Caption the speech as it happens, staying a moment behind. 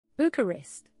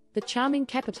Bucharest, the charming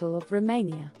capital of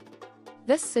Romania.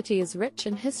 This city is rich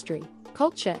in history,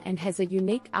 culture and has a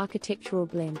unique architectural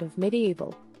blend of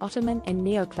medieval, Ottoman and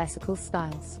neoclassical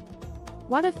styles.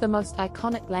 One of the most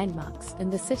iconic landmarks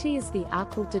in the city is the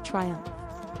Arcul de Triumf.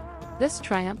 This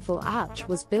triumphal arch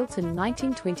was built in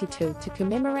 1922 to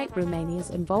commemorate Romania's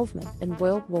involvement in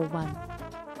World War I.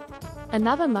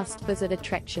 Another must-visit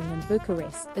attraction in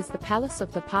Bucharest is the Palace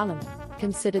of the Parliament,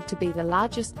 considered to be the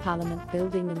largest parliament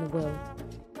building in the world.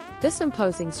 This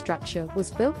imposing structure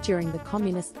was built during the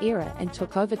communist era and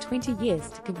took over 20 years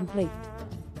to complete.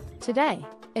 Today,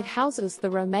 it houses the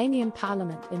Romanian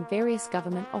Parliament and various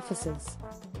government offices.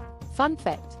 Fun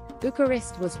fact: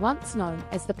 Bucharest was once known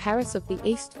as the Paris of the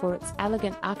East for its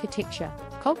elegant architecture,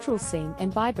 cultural scene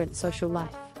and vibrant social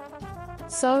life.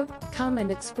 So, come and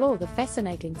explore the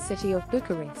fascinating city of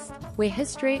Bucharest, where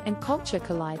history and culture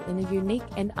collide in a unique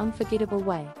and unforgettable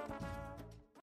way.